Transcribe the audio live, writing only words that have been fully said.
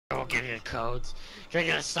give you the codes. You're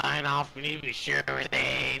gonna sign off. We need to be sure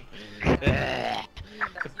everything.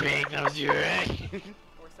 The bank knows you, right?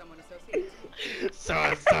 Or someone associated. So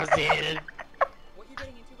associated. What you're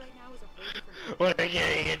getting into right now is a whole different. What we're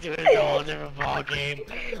getting into is a whole different ball game,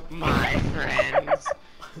 my friends.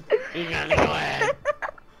 You gotta go ahead.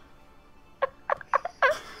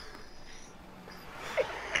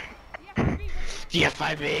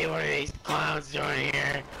 GFIB, what are these clowns doing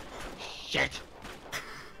here? Shit.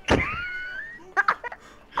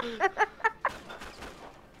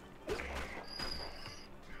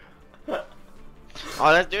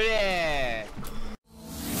 Oh, let's do this!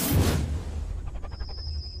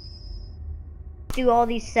 Do all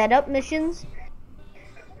these setup missions,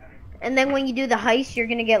 and then when you do the heist, you're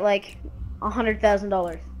gonna get like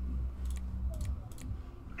 $100,000.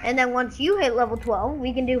 And then once you hit level 12,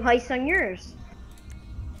 we can do heists on yours,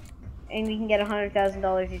 and we can get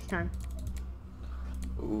 $100,000 each time.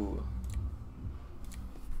 Ooh.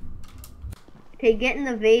 Okay, get in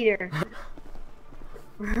the Vader.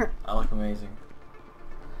 I look amazing.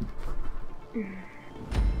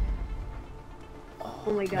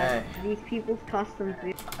 Oh my god, these people's costumes.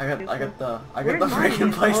 I got the Where's mine?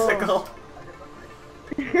 freaking bicycle.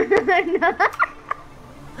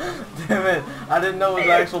 Damn it! I didn't know it was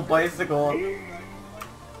an actual bicycle.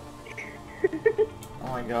 Oh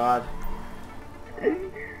my god. Look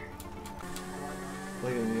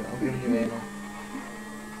at me, I'm giving you anal.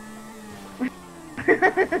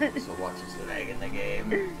 So watch this leg in the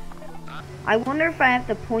game. I wonder if I have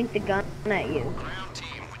to point the gun at you. Ground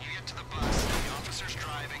team, when you get to the bus, the officer's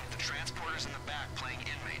driving, the transporter's in the back playing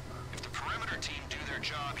inmate. If the perimeter team do their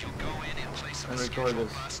job, you'll go in place of the scheduled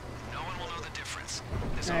bus. No one will know the difference.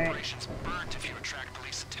 This operation's burnt if you attract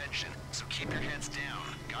police attention, so keep your heads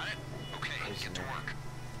down. Got it? Okay, get to work.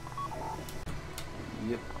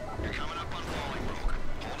 Yep. You're coming up on Bolingbroke.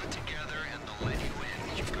 Hold it together and they'll let you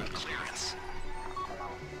in. You've got clearance.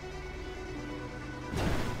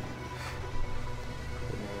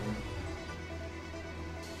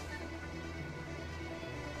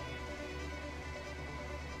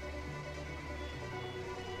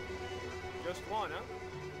 Just one, huh?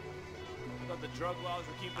 I thought the drug laws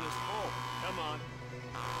were keeping us full. Come on.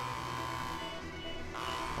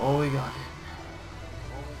 Oh, we got it.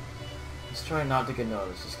 Let's try not to get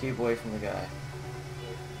noticed. Just keep away from the guy.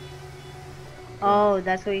 Oh,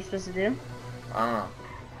 that's what you're supposed to do? I don't know.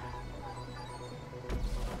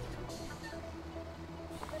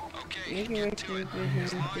 Okay, get to it.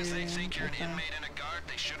 As long as they think you're an inmate and a guard,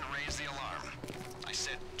 they shouldn't raise the alarm. I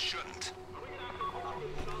said shouldn't.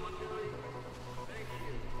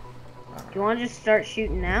 Do you want to just start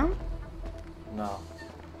shooting now? No.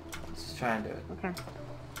 Let's just try and do it. Okay.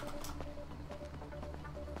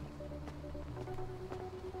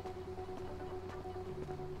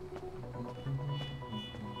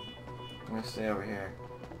 I'm gonna stay over here.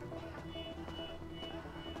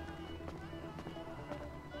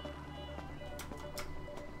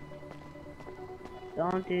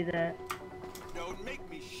 Don't do that. Don't make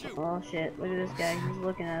me shoot. Oh shit, look at this guy. He's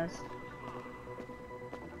looking at us.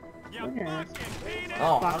 Look at us.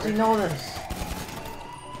 Oh, how does he know this?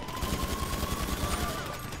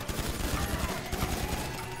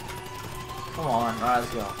 Come on, alright,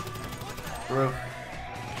 let's go. Roof.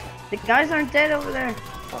 The guys aren't dead over there.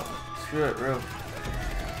 Oh, screw it, roof.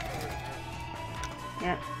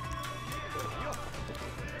 Yeah.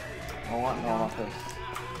 I want no office.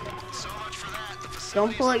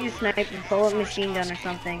 Don't pull out your sniper, pull out machine gun or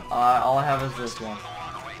something. All I have is this one.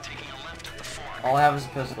 All I have is a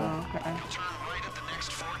pistol. Oh, okay. Turn right at the next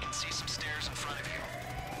fork and see some stairs in front of you.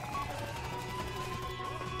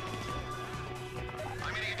 I'm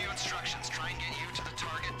gonna give you instructions. Try and get you to the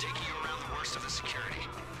target, taking you around the worst of the security.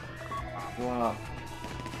 Going up.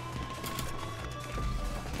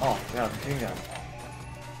 Oh, yeah, machine gun.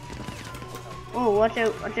 Oh, watch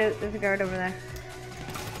out, watch out. There's a guard over there.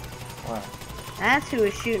 What? That's who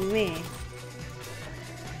was shooting me.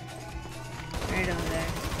 Right over there.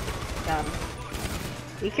 Got him.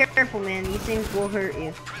 Be careful, man. These things will hurt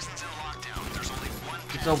you. Prison's in lockdown. There's only one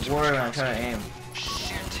It's so blurry when I try to aim.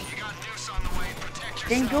 Shit, you got noose on the way. Protect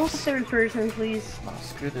Then go yourselves. third person, please. Oh,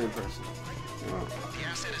 screw third person. Oh, The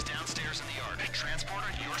asset is downstairs in the yard.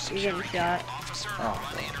 Transporter, your you're security. getting shot. Officer, Oh.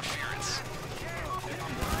 run interference.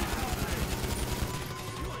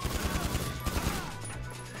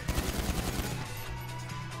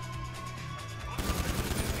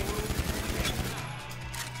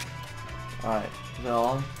 Alright, is that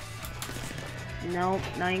all? Nope,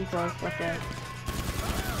 not even close. Watch out.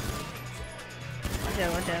 Watch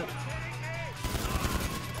out, watch out.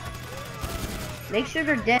 Make sure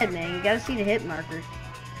they're dead, man. You gotta see the hit markers.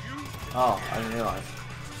 Oh, I didn't realize.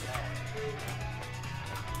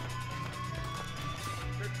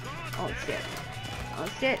 Oh shit. Oh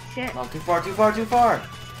shit, shit. No, too far, too far, too far!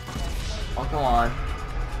 Oh, come on.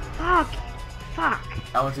 Fuck. Fuck.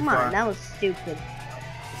 That went too Come far. on, that was stupid.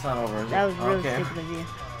 It's not over, is That it? was really Okay. stupid of you.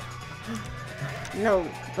 No,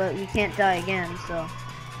 but you can't die again, so.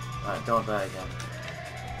 Alright, don't die again.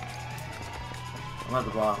 I'm at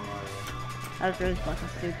the bottom already. That was really fucking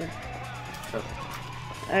stupid. So,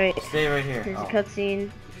 Alright, stay right here. here's Oh. a cutscene.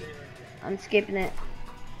 I'm skipping it.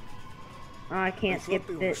 Oh, I can't skip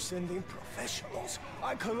it. Sending professionals.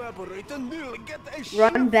 I collaborate and nearly get a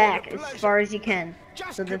Run ship back full of as pleasure. far as you can,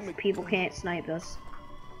 Just so give that me people 2 can't snipe us.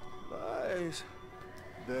 Nice.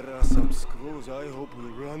 There are some screws I hope we'll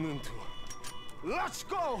run into. Let's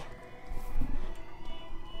go!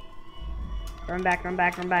 Run back, run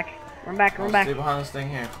back, run back. Run back, run I'll back. stay behind this thing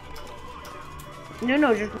here.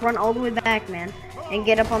 No, just run all the way back, man. And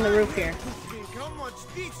get up on the roof here. Think how much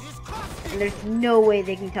this is costing. And there's no way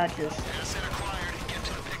they can touch us. Asset acquired. Get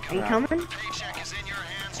to the pickup. Are you coming? Paycheck is in your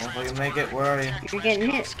hands. I don't know if I can make it. Where are you? You're getting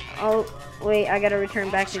hit. Oh, wait, I gotta return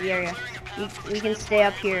back to the area. We can stay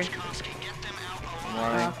up here. I'm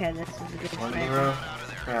running. Oh, okay, this is a good One to the sniper. roof.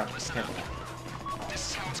 Crap. Okay. This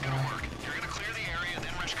is how it's gonna work. You're gonna clear the area,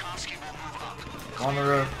 then Reshkovsky will move up. On the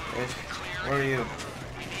roof. Ish. Where are you?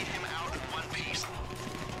 We need him out in one piece.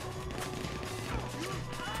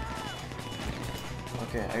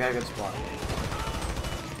 Okay, I got a good spot.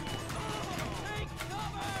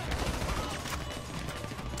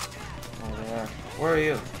 Over there. Where are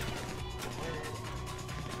you?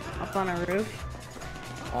 Up on a roof.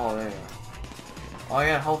 Oh, there you are. Oh, I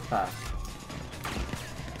got a health pack.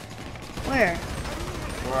 Where?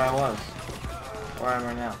 Where I was. Where I am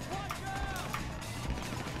right now.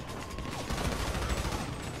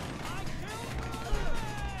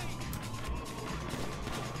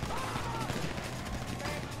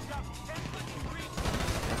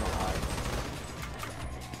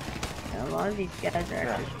 A lot of these guys are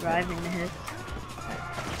actually surviving the hits.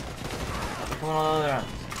 They're coming on the other end.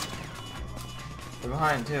 They're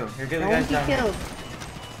behind too. Here, get the No guys one be down here. killed.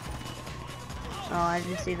 Oh, I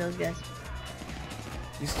didn't see those guys.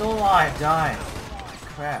 He's still alive. Die.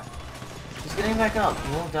 Crap. He's getting back up.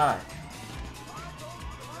 He won't die.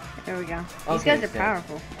 There we go. These Okay, guys are he's dead.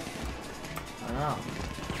 powerful. I know.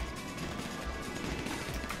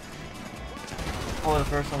 Oh, the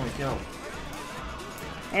first one we killed.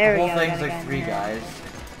 There The we whole go. thing's got a guy like in 3 there. guys.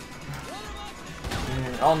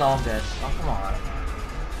 Oh no, I'm dead. Oh, come on.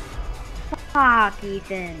 Fuck,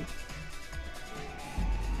 Ethan.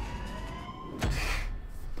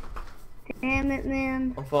 Damn it,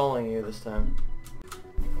 man. I'm following you this time.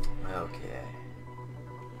 Okay.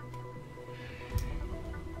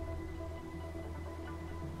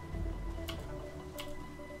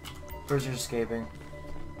 Prisoner escaping.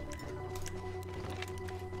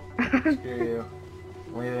 Screw you.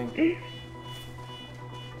 I'm leaving.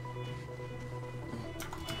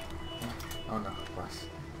 Oh no, bus.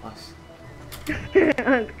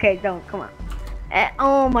 Okay, don't. Come on.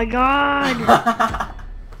 Oh my god.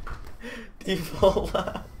 Default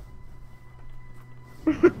laugh.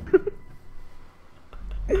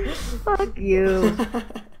 Fuck you.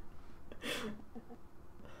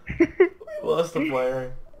 We lost the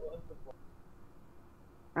player.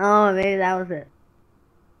 Oh, maybe that was it.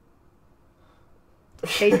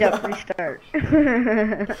 Page up, restart.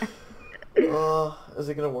 Is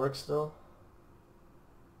it gonna work still?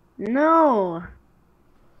 No.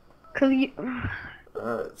 Cause you...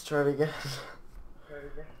 Let's try it again.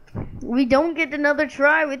 We don't get another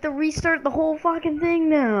try. We have to restart the whole fucking thing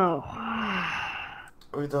now.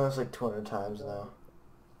 We've done this like 200 times now.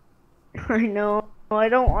 I know. I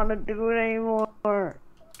don't want to do it anymore. Alright,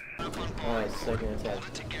 second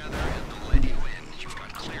attempt. Together and they'll let you in. You've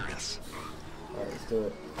got clearance. Alright, let's do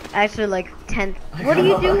it. Actually, like 10th. What are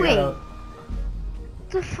you doing? What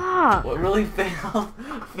the fuck? What really failed?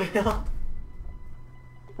 Failed?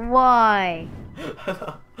 Why?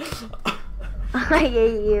 I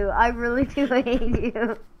hate you. I really do hate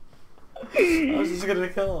you. I was just gonna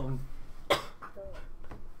kill him.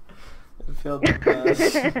 It failed the pass.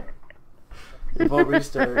 It won't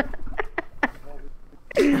restart.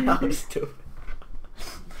 That was stupid.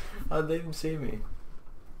 How'd they even see me?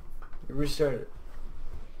 Restart it.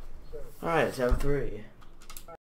 Alright, attempt 3.